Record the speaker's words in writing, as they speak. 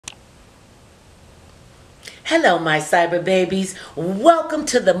Hello, my cyber babies. Welcome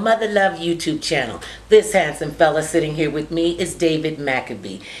to the Mother Love YouTube channel. This handsome fella sitting here with me is David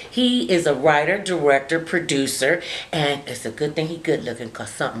McAbee. He is a writer, director, producer, and it's a good thing he good looking because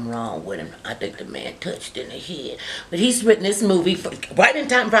something wrong with him. I think the man touched in the head. But he's written this movie right in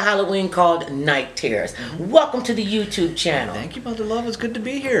time for Halloween called Night Terrors. Welcome to the YouTube channel. Thank you, Mother Love. It's good to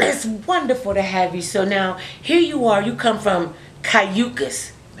be here. It's wonderful to have you. So now, here you are. You come from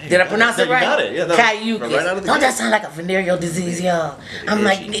Cayucas. Did I pronounce it right? You got it. Yeah, Cayucas. Right out of the Don't gate. that sound like a venereal disease, y'all? I'm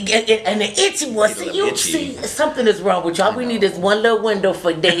like, and the itchy was, see, something is wrong with you. All we need is one little window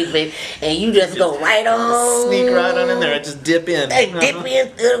for David, and you just go right on. Sneak right on in there. I just dip in. Hey, dip in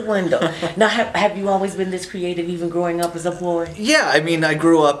through the window. Now, have you always been this creative, even growing up as a boy? Yeah, I mean, I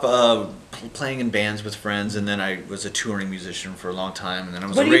grew up playing in bands with friends, and then I was a touring musician for a long time, and then I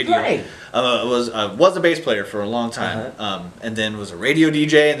was What a do you radio. play? I was a bass player for a long time, and then was a radio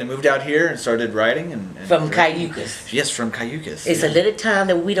DJ, and then moved out here and started writing. And From Cayucas. Yes, from Cayucas. It's a little town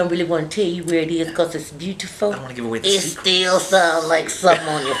that we don't really want to tell you where it is because it's beautiful. I don't want to give away the It secret. still sounds like something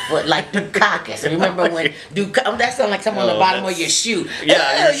on your foot, like Dukakis. Remember when that sounds like something on the bottom of your shoe?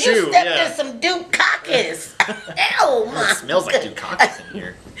 Yeah, your You shoe, stepped yeah. in some Dukakis. Oh my! It smells like Dukakis in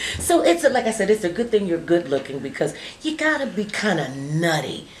here. So like I said, it's a good thing you're good looking because you gotta be kind of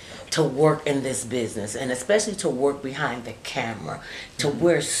nutty to work in this business, and especially to work behind the camera, to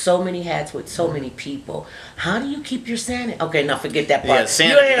wear so many hats with so many people. How do you keep your sanity? Okay, now forget that part. Yeah,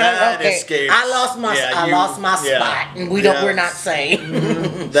 sanity, that okay. escapes. I lost my spot, and we're not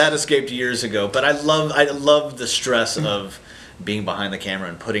saying. That escaped years ago, but I love the stress of being behind the camera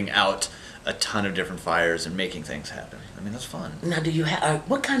and putting out a ton of different fires and making things happen. I mean, that's fun. Now, do you have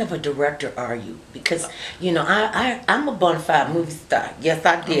what kind of a director are you? Because I'm a bona fide movie star. Yes,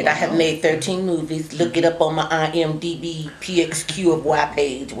 I did. I have made 13 movies. Look it up on my IMDb PXQ of Y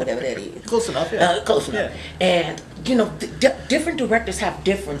page, whatever that is. Close enough, yeah. Close enough. Yeah. And different directors have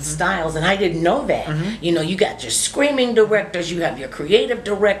different styles, and I didn't know that. You got your screaming directors, you have your creative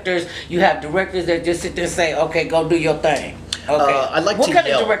directors, you have directors that just sit there and say, "Okay, go do your thing." Okay. I like what to kind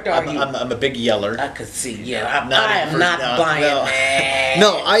yell. of director are you? I'm a big yeller. I could see. Yeah, I am not buying no. that.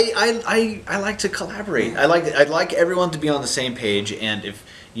 No, I like to collaborate. I'd like everyone to be on the same page, and if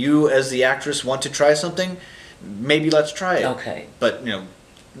you as the actress want to try something, maybe let's try it. Okay. But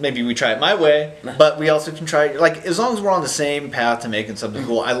maybe we try it my way, but we also can try, like, as long as we're on the same path to making something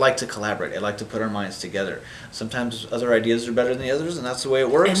cool. I like to collaborate. I like to put our minds together. Sometimes other ideas are better than the others, and that's the way it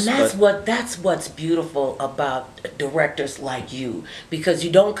works. And that's what's beautiful about directors like you, because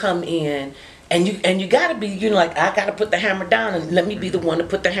you don't come in and you gotta be like, I gotta put the hammer down, and let me be the one to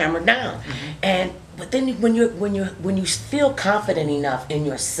put the hammer down. But then when you feel confident enough in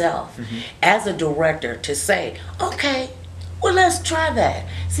yourself as a director to say, okay, well, let's try that.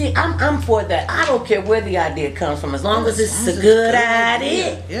 See, I'm for that. I don't care where the idea comes from, as long as it's a good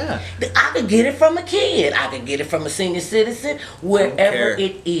idea. Yeah. I could get it from a kid. I could get it from a senior citizen, wherever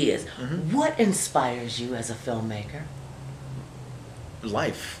it is. What inspires you as a filmmaker?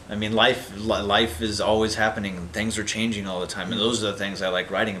 Life. I mean, life is always happening, and things are changing all the time, and those are the things I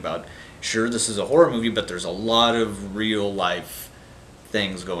like writing about. Sure, this is a horror movie, but there's a lot of real life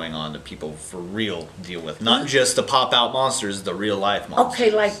things going on that people for real deal with, not just the pop out monsters, the real life monsters.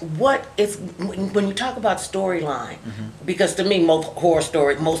 Okay, like what is when you talk about storyline, because to me most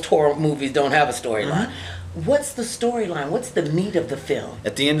horror movies don't have a storyline. What's the storyline? What's the meat of the film?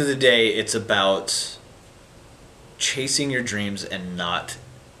 At the end of the day, it's about chasing your dreams and not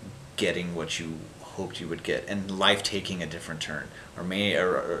getting what you hoped you would get, and life taking a different turn. Our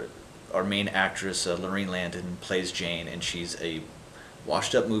main actress, Lorraine Landon, plays Jane, and she's a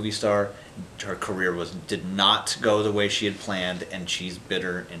washed up movie star. Her career did not go the way she had planned, and she's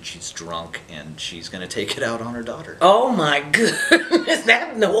bitter and she's drunk, and she's gonna take it out on her daughter. Oh my goodness!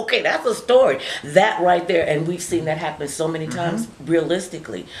 That's a story. That right there, and we've seen that happen so many times.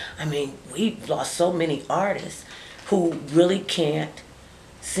 Realistically, I mean, we've lost so many artists who really can't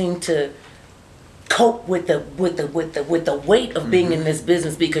seem to cope with the weight of being in this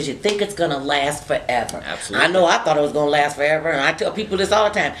business, because you think it's gonna last forever. Absolutely. I know I thought it was gonna last forever, and I tell people this all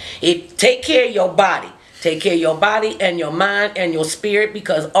the time. Take care of your body. Take care of your body and your mind and your spirit,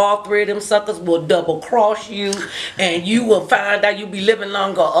 because all three of them suckers will double cross you, and you will find out you'll be living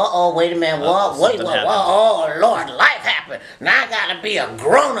longer. Wait a minute, what? Oh Lord, life happened. Now I gotta be a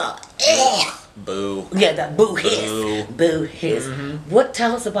grown up. Boo. Yeah, that boo hiss. Boo hiss. What?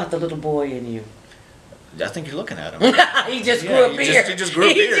 Tell us about the little boy in you. I think you're looking at him. He just grew a beard. He just grew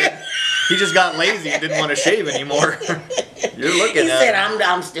a beard. He just got lazy and didn't want to shave anymore. You're looking he at said,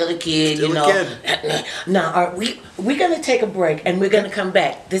 I'm still a kid, Still you a know. kid. Now, we're going to take a break, and we're going to come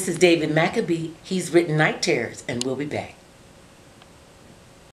back. This is David McAbee. He's written Night Terrors, and we'll be back.